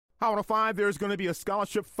How to find there's going to be a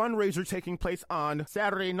scholarship fundraiser taking place on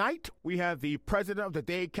Saturday night. We have the president of the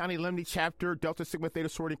Dade County Alumnae chapter, Delta Sigma Theta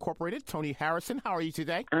Sorority Incorporated, Toni Harrison. How are you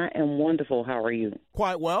today? I am wonderful. How are you?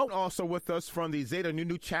 Quite well. Also with us from the Zeta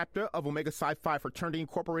New chapter of Omega Psi Phi Fraternity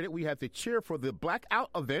Incorporated, we have the chair for the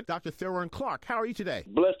Blackout event, Dr. Theron. How are you today?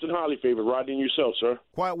 Blessed and highly favored, Rodney, and yourself, sir.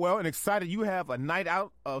 Quite well and excited. You have a night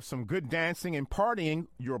out of some good dancing and partying,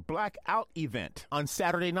 your Blackout event on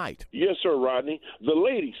Saturday night. Yes, sir, Rodney. The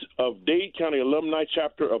ladies of Dade County Alumni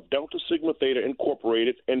chapter of Delta Sigma Theta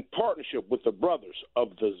Incorporated, in partnership with the brothers of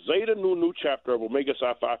the Zeta New chapter of Omega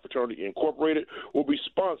Psi Phi Fraternity Incorporated, will be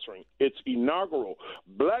sponsoring its inaugural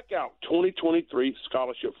Blackout 2023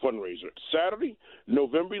 scholarship fundraiser, Saturday,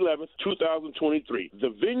 November 11th, 2023. The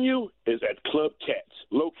venue is at Club Katz,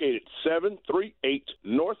 located 738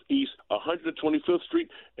 Northeast 125th Street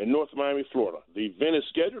in North Miami, Florida. The event is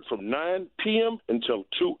scheduled from 9 p.m. until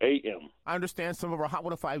 2 a.m. I understand some of our Hot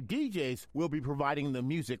 105 DJs will be providing the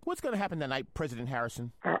music. What's going to happen tonight, President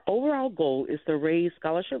Harrison? Our overall goal is to raise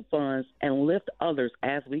scholarship funds and lift others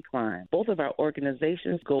as we climb. Both of our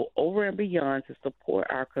organizations go over and beyond to support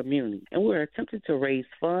our community, and we're attempting to raise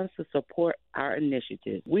funds to support our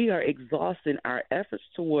initiative. We are exhausting our efforts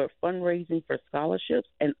toward fundraising for scholarships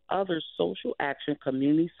and other social action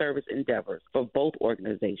community service endeavors for both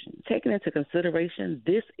organizations. Taking into consideration,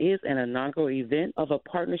 this is an inaugural event of a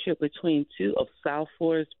partnership between two of South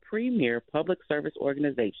Florida's premier public service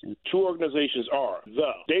organizations. Two organizations are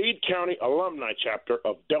the Dade County Alumni chapter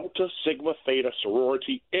of Delta Sigma Theta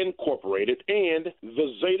Sorority Incorporated and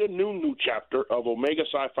the Zeta New chapter of Omega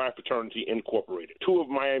Psi Phi Fraternity Incorporated, two of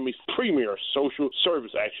Miami's premier social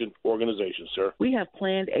service action organizations, sir. We have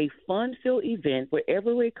planned a fun-filled event where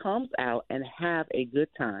everyone comes out and have a good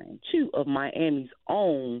time. Two of Miami's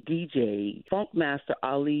own DJ, Funkmaster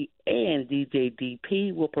Ali and DJ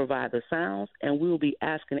DP will provide the sounds, and we will be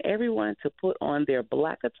asking everyone to put on their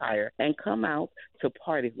black attire and come out to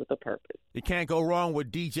party with a purpose. You can't go wrong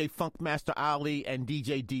with DJ Funkmaster Ali and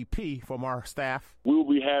DJ DP from our staff. We will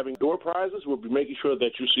be having door prizes. We'll be making sure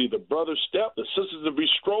that you see the brothers step. The sisters will be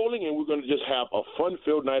strolling, and we're going to just have a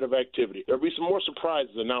fun-filled night of activity. There'll be some more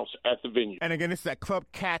surprises announced at the venue. And again, this is at Club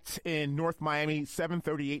Katz in North Miami,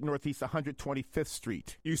 738 Northeast 125th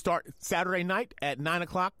Street. You start Saturday night at 9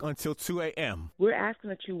 o'clock until 2 a.m. We're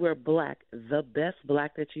asking that you wear black, the best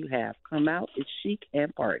black that you have. Come out, it's chic,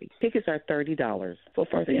 and party. Tickets are $30. For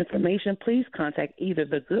further information, please contact either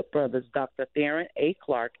the Good Brothers, Dr. Theron A.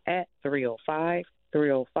 Clark, at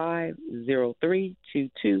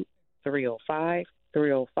 305-305-0322,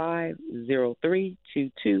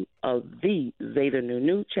 305-305-0322 of the Zeta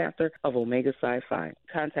New chapter of Omega Psi Phi.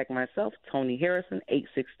 Contact myself, Toni Harrison,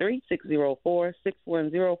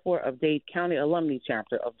 863-604-6104 of Dade County Alumni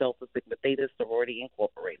chapter of Delta Sigma Theta Sorority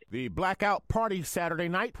Incorporated. The Blackout Party Saturday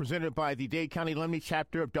night, presented by the Dade County Alumni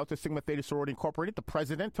chapter of Delta Sigma Theta Sorority Incorporated, the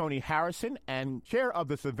president, Toni Harrison, and chair of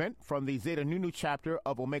this event from the Zeta New chapter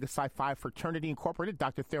of Omega Psi Phi Fraternity Incorporated,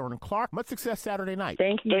 Dr. Theron Clark. Much success Saturday night.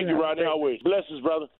 Thank you. Thank you, Rodney. Always. Blessings, brother.